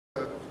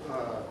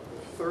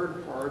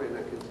third part in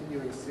a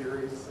continuing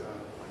series.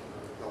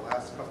 The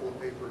last couple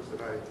of papers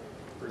that I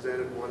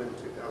presented, one in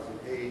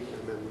 2008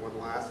 and then one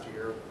last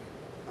year,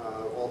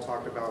 all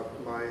talked about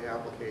my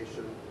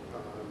application,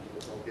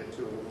 which I'll get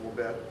to in a little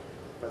bit.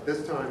 But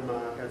this time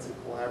I had some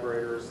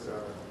collaborators.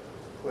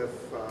 Cliff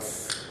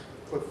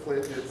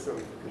Flint did some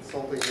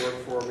consulting work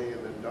for me,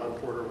 and then Don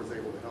Porter was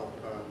able to help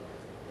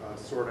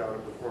sort out a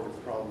performance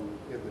problem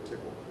in the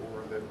tickle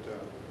core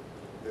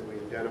that we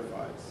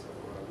identified. So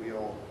we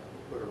all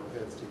put our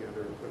heads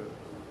together and put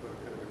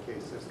kind of a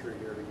case history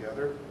here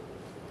together.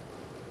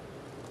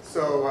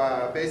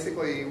 So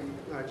basically,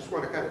 I just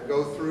want to kind of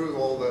go through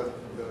all the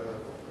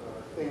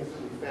things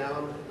that we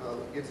found.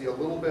 It gives you a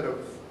little bit of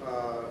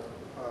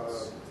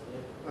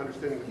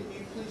understanding. Can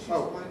you please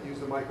use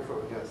the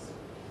microphone, yes.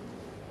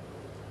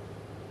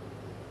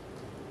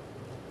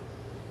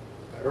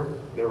 Better?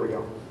 There we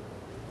go.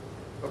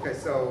 Okay,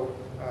 so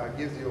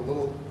gives you a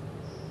little,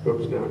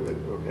 oops, no,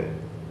 okay,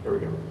 there we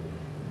go.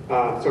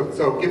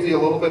 So it gives you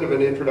a little bit of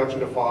an introduction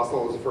to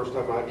Fossil. It was the first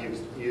time I've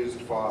used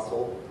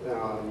Fossil.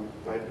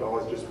 I'd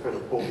always just kind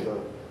of pulled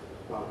the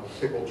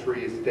tickle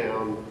trees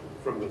down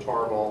from the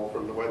tarball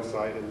from the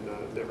website and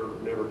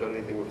never done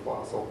anything with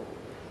Fossil.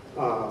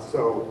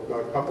 So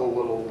a couple of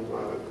little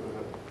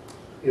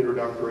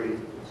introductory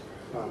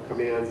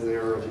commands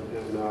there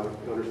and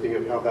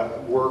understanding how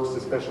that works,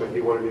 especially if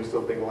you want to do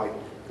something like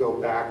go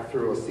back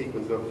through a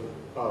sequence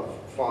of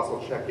Fossil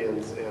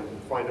check-ins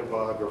and find a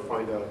bug or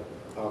find a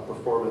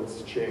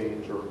performance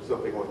change or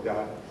something like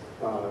that.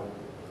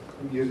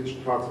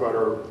 Usage talks about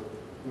our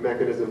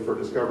mechanism for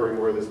discovering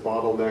where this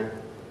bottleneck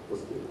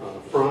was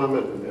from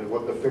and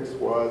what the fix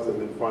was, and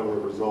then finally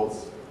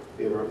results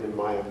in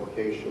my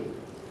application.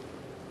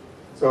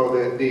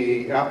 So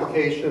the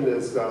application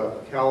is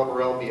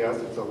Calibre LBS.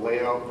 It's a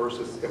layout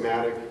versus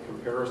schematic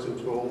comparison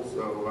tool.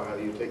 So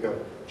you take a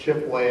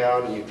chip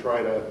layout and you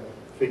try to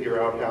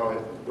figure out how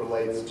it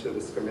relates to the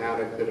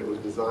schematic that it was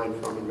designed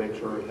from and make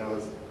sure it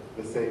has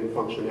the same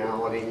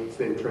functionality,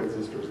 same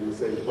transistors in the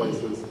same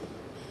places,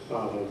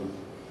 to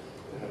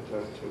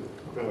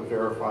kind of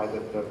verify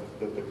that the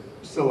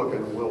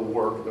silicon will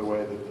work the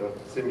way that the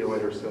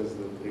simulator says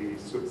that the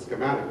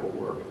schematic will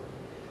work.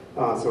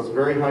 So it's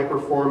very high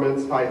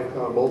performance,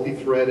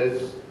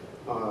 multi-threaded,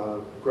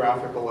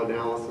 graphical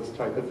analysis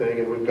type of thing,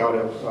 and we've got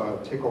a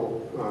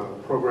tickle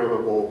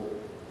programmable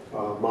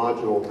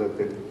module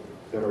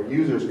that our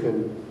users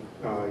can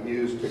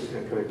use to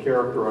kind of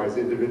characterize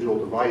individual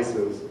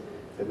devices,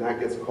 and that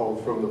gets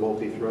called from the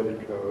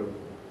multi-threaded code.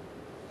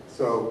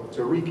 So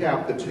to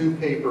recap the two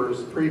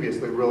papers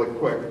previously really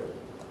quick,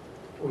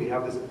 we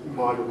have this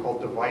module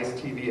called Device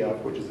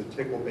TVF, which is a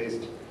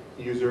tickle-based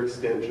user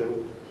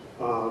extension.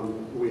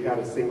 We had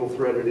a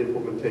single-threaded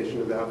implementation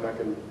of that back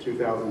in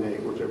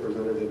 2008, which I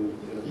presented in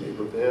a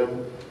paper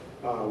then.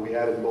 We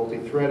added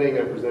multi-threading.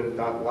 I presented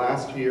that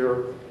last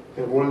year.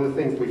 And one of the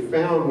things we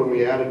found when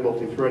we added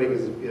multi-threading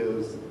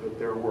is that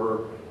there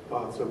were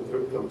some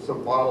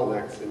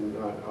bottlenecks in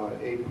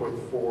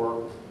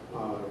 8.4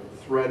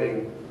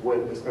 threading,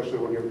 especially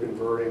when you're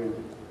converting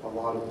a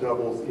lot of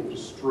doubles into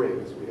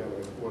strings. We had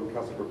one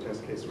customer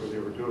test case where they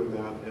were doing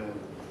that, and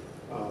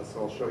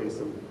so I'll show you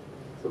some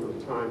of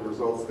the timed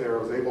results there.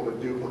 I was able to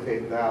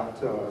duplicate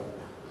that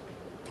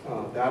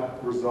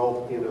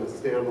result in a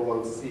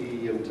standalone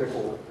C and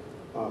tickle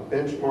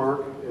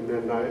benchmark, and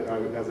then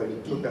as I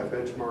took that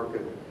benchmark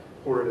and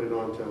ported it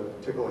onto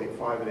tickle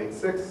 8.5 and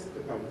 8.6,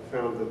 I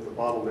found that the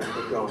bottleneck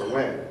had gone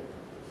away.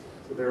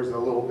 So there's a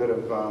little bit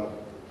of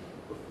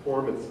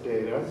performance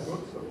data.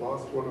 Whoops, I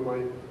lost one of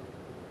my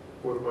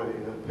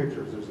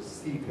pictures. There's a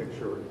C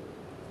picture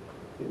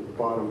in the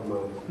bottom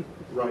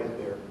right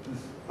there.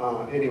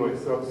 Anyway,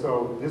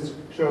 so this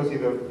shows you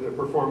the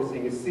performance.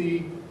 And you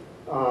see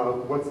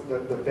what's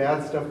the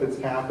bad stuff that's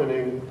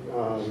happening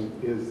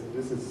is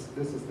this is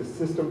the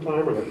system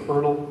time or the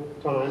kernel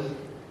time,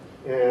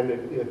 and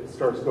it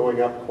starts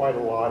going up quite a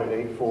lot at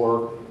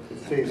 8.4. It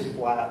stays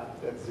flat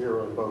at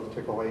 0 in both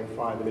tickle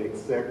 8.5 and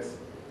 8.6.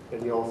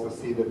 And you also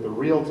see that the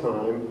real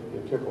time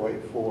in tickle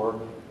 8.4,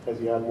 as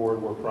you add more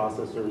and more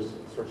processors,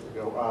 starts to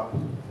go up.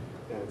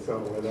 And so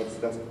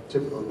that's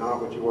typically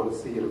not what you want to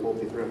see in a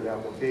multi-threaded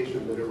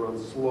application, that it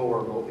runs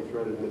slower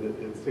multi-threaded than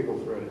it's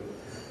single-threaded.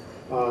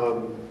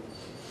 And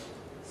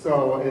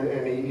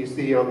you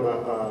see on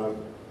the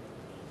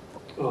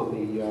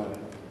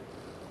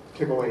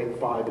tickle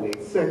 8.5 and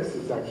 8.6,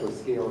 it's actually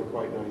scaling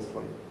quite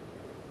nicely,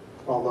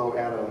 although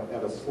at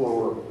a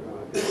slower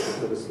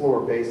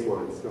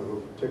baseline.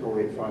 So tickle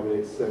 8.5 and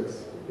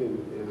 8.6 in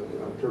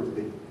terms of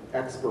the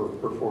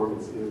expert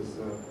performance is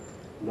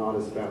not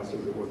as fast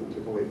as it was in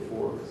tickle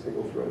 8.4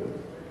 single-threaded.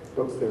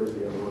 Oops, there's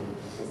the other one.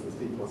 That's the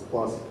C++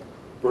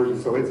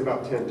 version. So it's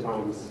about 10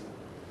 times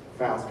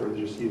faster than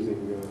just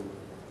using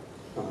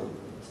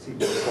C++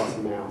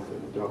 math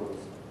and doubles.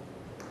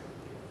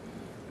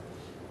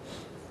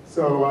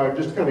 So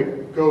just kind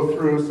of go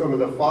through some of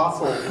the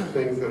Fossil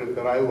things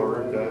that I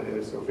learned.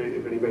 So if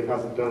anybody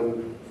hasn't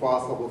done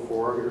Fossil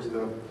before,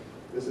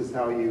 this is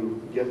how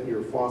you get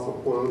your Fossil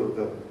clone of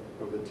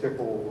the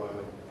tickle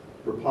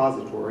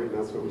repository, and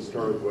that's what we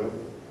started with,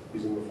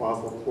 using the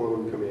fossil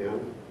clone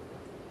command.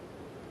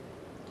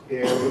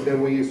 And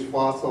then we used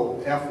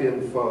fossil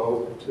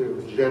finfo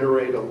to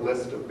generate a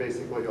list of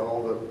basically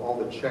all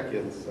the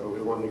check-ins. So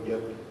we wanted to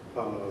get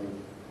a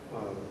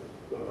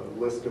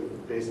list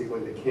of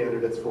basically the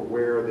candidates for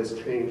where this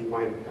change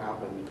might have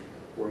happened,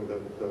 where the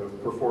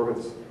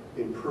performance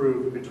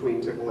improved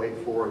between Tickle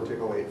 8.4 and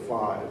Tickle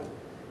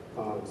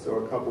 8.5. So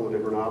a couple of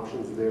different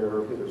options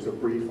there. There's a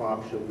brief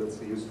option that's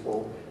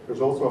useful.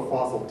 There's also a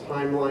fossil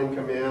timeline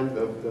command.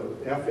 The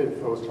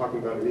finfo is talking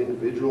about an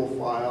individual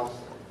file.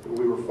 And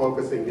we were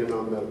focusing in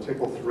on the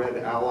tickle thread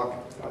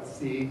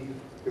alloc.c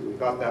because we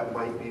thought that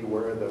might be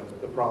where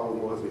the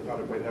problem was. We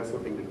thought it might have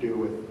something to do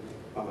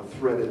with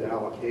threaded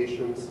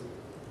allocations.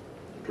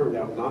 It turned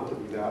out not to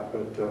be that,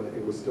 but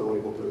it was still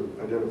able to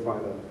identify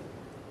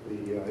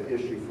the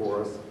issue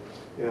for us.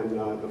 And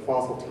the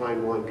fossil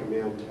timeline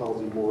command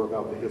tells you more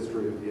about the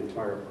history of the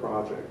entire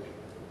project.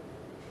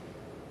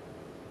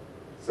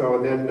 So,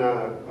 and then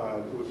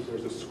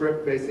there's a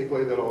script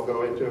basically that I'll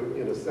go into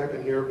in a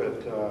second here,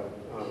 but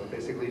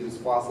basically uses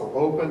fossil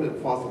open and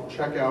fossil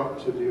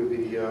checkout to do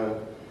the,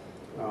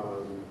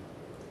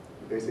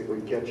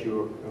 basically get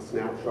you a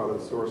snapshot of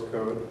the source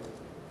code.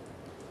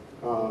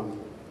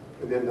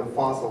 And then the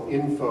fossil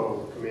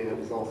info command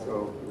is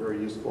also very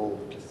useful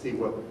to see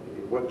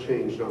what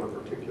changed on a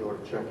particular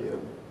check-in.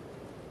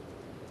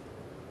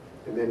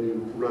 And then you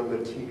run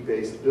the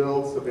T-based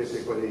build, so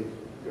basically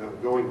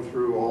going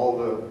through all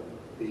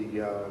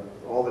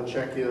the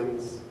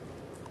check-ins,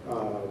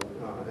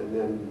 and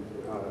then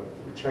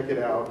check it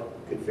out,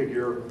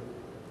 configure,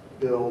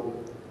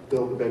 build the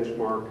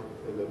benchmark,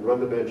 and then run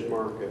the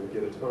benchmark and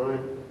get a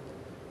time.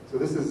 So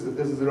this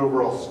is an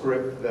overall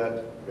script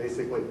that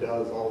basically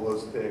does all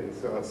those things.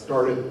 So it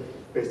started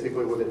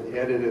basically with an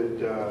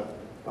edited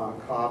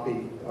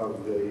copy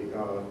of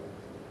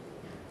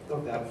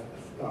that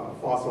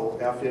fossil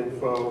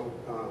finfo.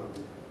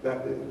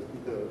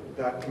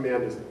 That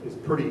command is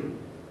pretty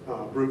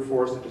brute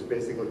force. It just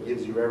basically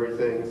gives you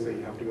everything, so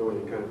you have to go in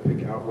and kind of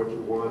pick out what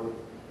you want.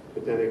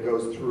 But then it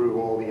goes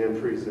through all the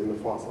entries in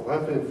the fossil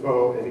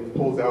finfo, and it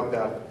pulls out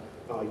that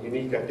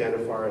unique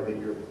identifier that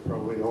you're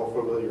probably all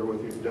familiar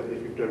with if you've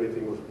done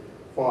anything with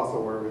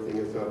fossil, where everything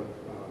is a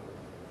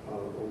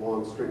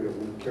long string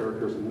of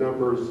characters and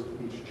numbers.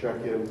 Each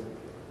check-in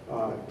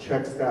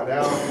checks that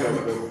out, does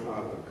the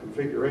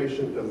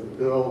configuration, does the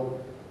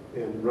build,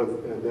 and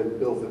then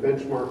builds the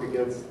benchmark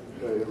against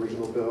the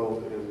original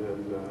build, and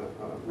then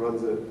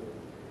runs it.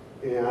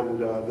 And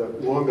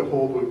lo and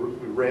behold,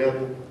 we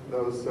ran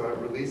those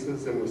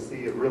releases, and we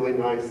see a really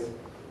nice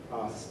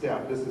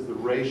step. This is the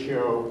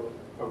ratio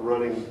of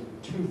running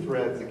 2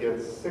 threads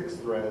against 6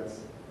 threads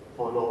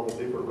on all the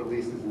different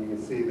releases, and you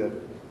can see that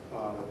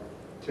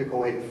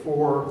Tickle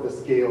 8.4, the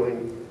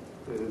scaling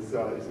is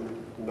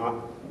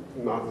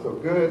not so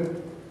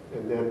good,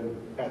 and then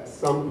at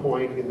some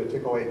point in the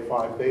Tickle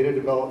 8.5 beta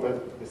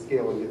development, the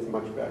scaling gets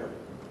much better.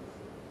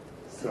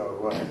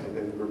 So, and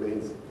then it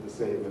remains the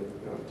same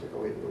at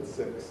Tickle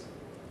 8.6.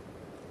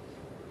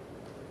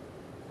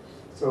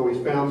 So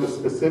we found the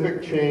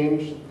specific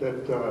change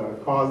that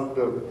caused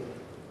the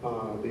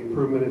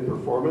improvement in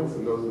performance,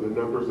 and those are the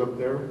numbers up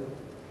there.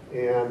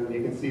 And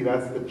you can see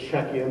that's the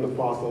check-in, the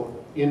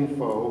fossil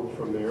info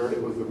from there, and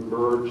it was a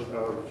merge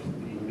of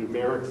the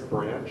numerics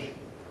branch.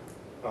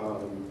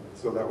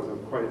 So that was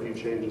quite a few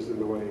changes in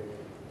the way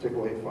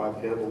Tickle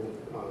 8.5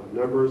 handled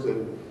numbers,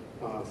 and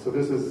so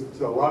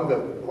a lot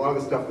of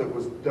the stuff that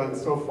was done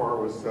so far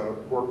was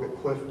work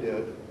that Cliff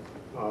did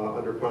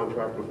under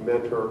contract with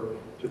Mentor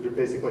to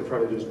basically try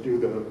to just do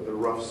the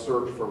rough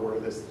search for where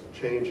this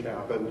change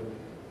happened.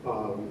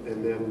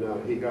 And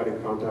then he got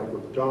in contact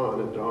with Don,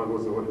 and Don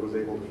was the one who was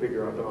able to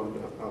figure out, Don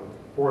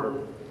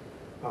Porter,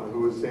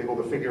 who was able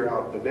to figure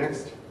out the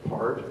next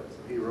part. So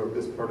he wrote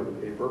this part of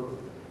the paper,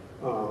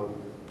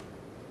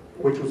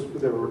 which was,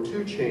 there were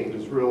 2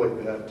 changes really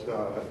that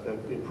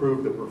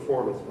improved the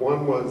performance.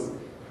 One was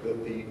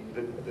that the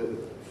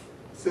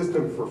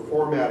system for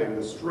formatting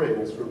the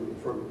strings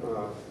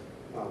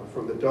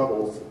from the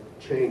doubles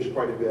changed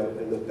quite a bit,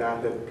 and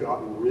that had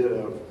gotten rid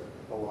of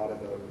a lot of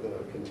the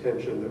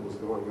contention that was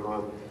going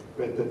on,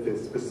 but that the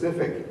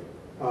specific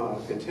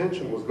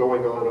contention was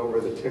going on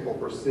over the Tickle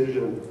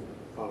precision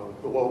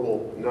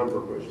global number,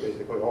 which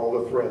basically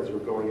all the threads were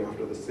going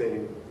after the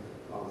same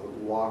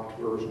locked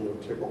version of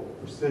Tickle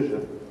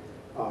precision.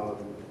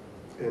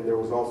 And there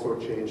was also a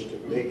change to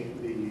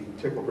make the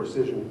Tickle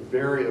precision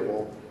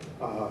variable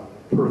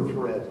per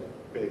thread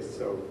base,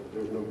 so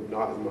there's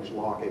not as much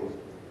locking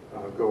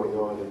going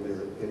on in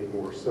there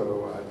anymore.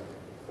 So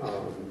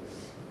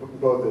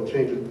both the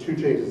 2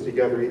 changes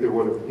together, either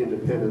one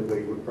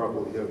independently, would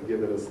probably have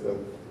given us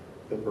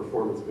the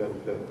performance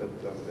benefit,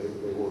 but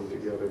they work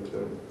together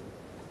to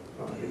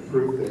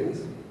improve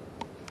things.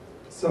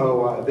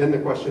 So then the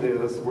question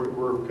is,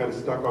 we're kind of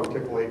stuck on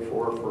Tickle 8.4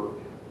 for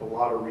a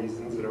lot of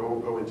reasons that I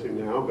won't go into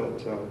now,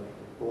 but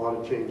a lot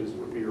of changes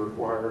would be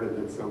required, and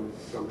then some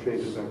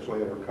changes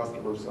actually at our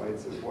customer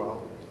sites as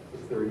well,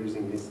 if they're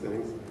using these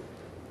things.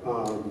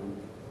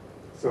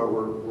 So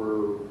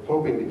we're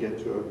hoping to get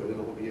to it, but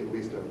it'll be at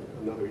least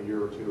another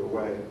year or two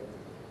away.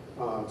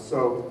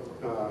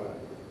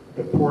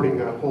 But porting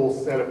that whole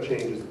set of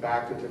changes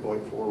back to Tickle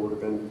 8.4 would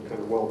have been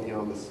kind of well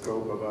beyond the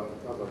scope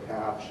of a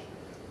patch.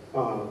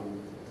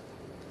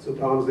 So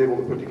Tom was able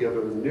to put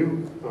together a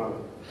new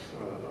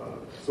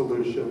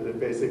solution that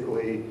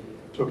basically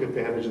took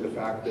advantage of the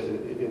fact that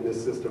in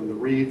this system the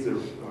reads are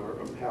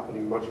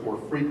happening much more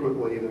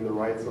frequently than the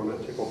writes on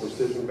that tickle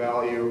precision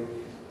value.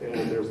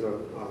 And there's a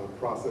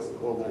process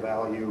global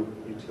value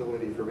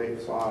utility for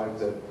 8.5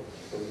 that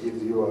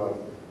gives you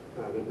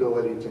an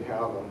ability to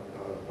have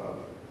a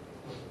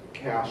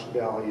cache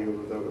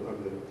value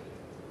of the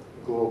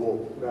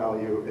global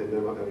value, and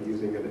then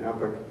using an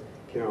epoch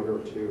counter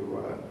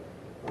to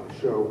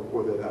show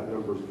whether that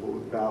number is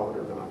valid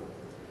or not.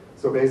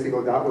 So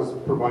basically that was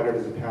provided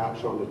as a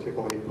patch on the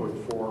Tickle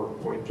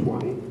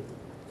 8.4.20,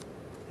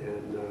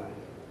 and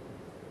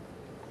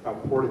I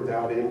ported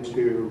that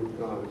into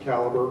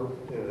Calibre,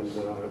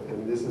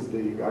 and this is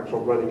the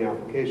actual running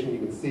application. You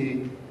can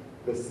see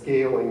the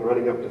scaling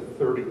running up to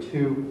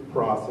 32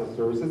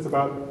 processors.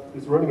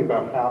 It's running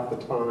about half the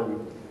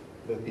time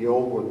that the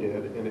old one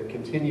did, and it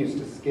continues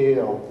to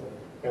scale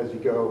as you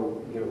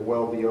go,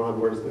 well beyond.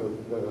 Whereas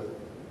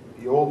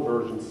the old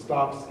version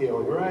stopped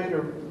scaling right or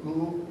a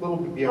little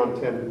bit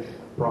beyond 10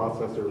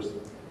 processors.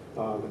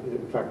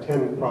 In fact,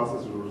 10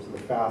 processors was the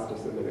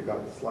fastest, and then it got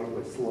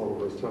slightly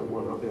slower as time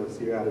went on.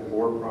 So you added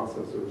more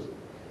processors,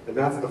 and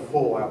that's the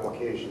full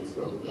application.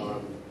 So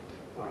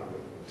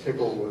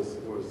Tickle was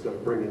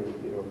bringing,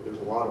 there's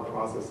a lot of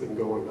processing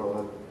going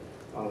on,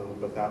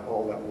 but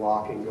all that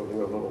locking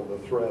going on all the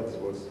threads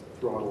was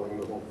throttling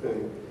the whole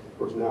thing. Of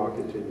course, now it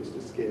continues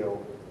to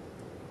scale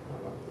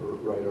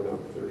right on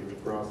up 32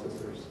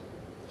 processors.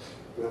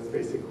 And that's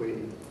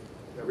basically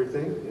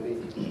everything. Any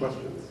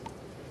questions?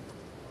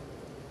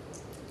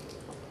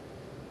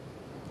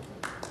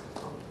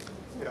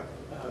 Yeah.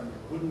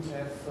 Wouldn't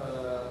have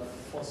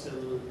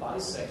fossil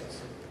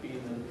bisect been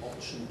an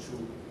option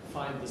to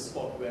find the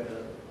spot where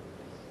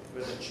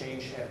the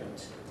change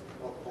happened?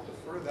 I'll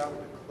defer that one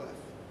to Cliff.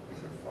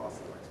 He's our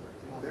fossil expert.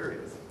 There he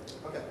is.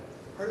 Okay.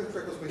 Part of the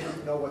trick was we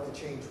didn't know what the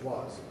change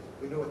was.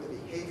 We knew what the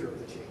behavior of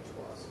the change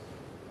was.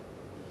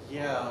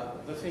 Yeah,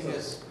 the thing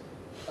is,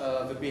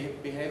 the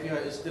behavior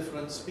is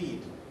different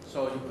speed.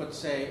 So you could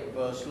say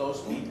the slow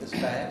speed is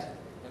bad,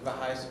 and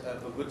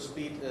the good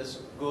speed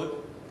is good,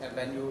 and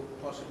then you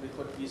possibly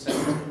could reset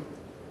it.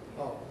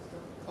 Oh,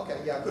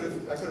 okay. Yeah, I could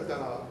have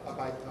done a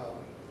byte.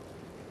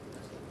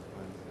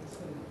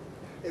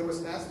 It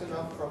was fast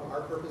enough from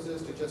our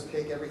purposes to just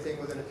take everything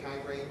within a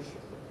time range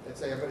and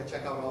say, I'm going to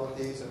check out all of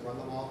these and run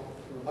them all.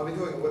 I'll be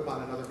doing a whip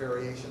on another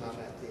variation on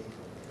that theme.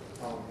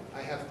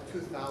 I have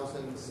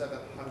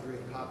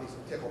 2,700 copies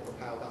of Tickle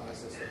compiled on my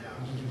system now.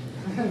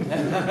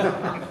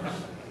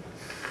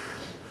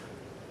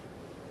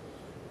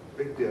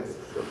 Big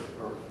discs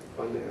are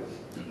fun to have.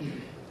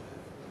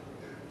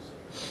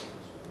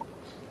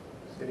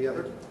 Any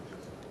other?